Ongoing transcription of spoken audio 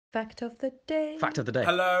Fact of the day. Fact of the day.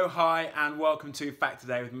 Hello, hi, and welcome to Fact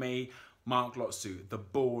Today with me, Mark Lotsu, the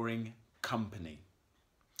boring company.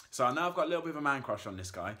 So I know I've got a little bit of a man crush on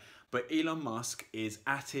this guy, but Elon Musk is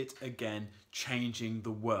at it again, changing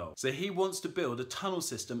the world. So he wants to build a tunnel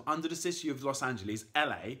system under the city of Los Angeles,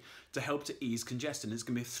 LA, to help to ease congestion. It's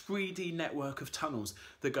going to be a 3D network of tunnels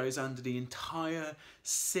that goes under the entire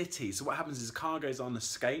city. So what happens is a car goes on a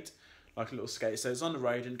skate, like a little skate. So it's on the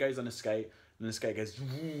road and goes on a skate, and the skate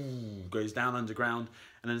goes down underground,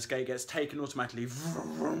 and then the skate gets taken automatically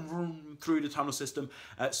through the tunnel system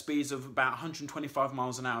at speeds of about 125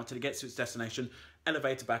 miles an hour till it gets to its destination,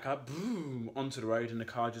 elevator back up, onto the road, and the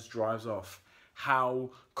car just drives off.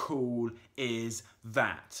 How cool is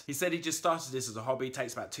that? He said he just started this as a hobby. It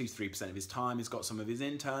takes about 2-3% of his time. He's got some of his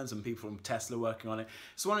interns and people from Tesla working on it.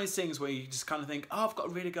 It's one of those things where you just kind of think, oh, I've got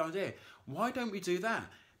a really good idea. Why don't we do that?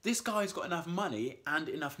 This guy's got enough money and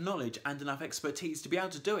enough knowledge and enough expertise to be able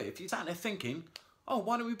to do it. If you're sat there thinking, oh,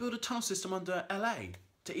 why don't we build a tunnel system under LA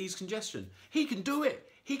to ease congestion? He can do it.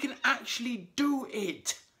 He can actually do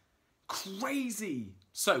it. Crazy.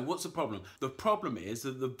 So what's the problem? The problem is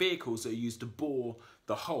that the vehicles that are used to bore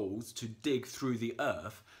the holes to dig through the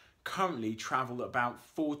earth currently travel about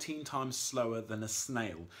 14 times slower than a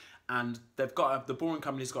snail. And they've got the boring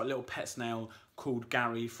company's got a little pet snail called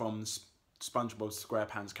Gary from SpongeBob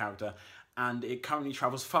SquarePants character, and it currently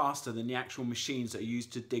travels faster than the actual machines that are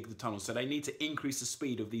used to dig the tunnel. So they need to increase the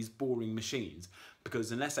speed of these boring machines,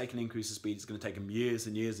 because unless they can increase the speed, it's going to take them years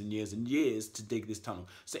and years and years and years to dig this tunnel.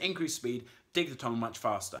 So increase speed, dig the tunnel much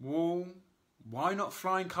faster. Well, why not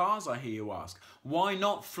flying cars, I hear you ask? Why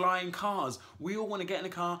not flying cars? We all want to get in a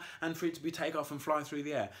car and for it to be take off and fly through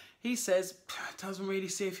the air. He says doesn't really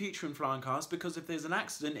see a future in flying cars, because if there's an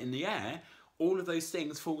accident in the air, all of those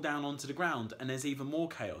things fall down onto the ground and there's even more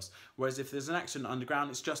chaos. Whereas if there's an accident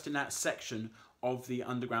underground, it's just in that section of the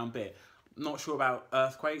underground bit. Not sure about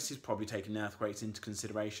earthquakes. He's probably taking earthquakes into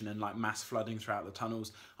consideration and like mass flooding throughout the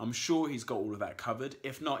tunnels. I'm sure he's got all of that covered.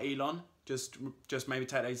 If not, Elon, just maybe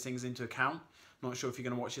take those things into account. Not sure if you're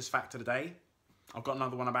going to watch this fact of the day. I've got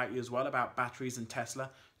another one about you as well, about batteries and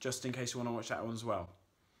Tesla, just in case you want to watch that one as well.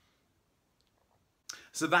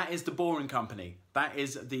 So that is the boring company. That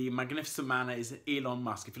is the magnificent man that is Elon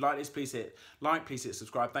Musk. If you like this, please hit like, please hit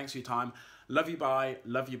subscribe. Thanks for your time. Love you, bye.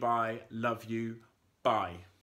 Love you, bye. Love you, bye.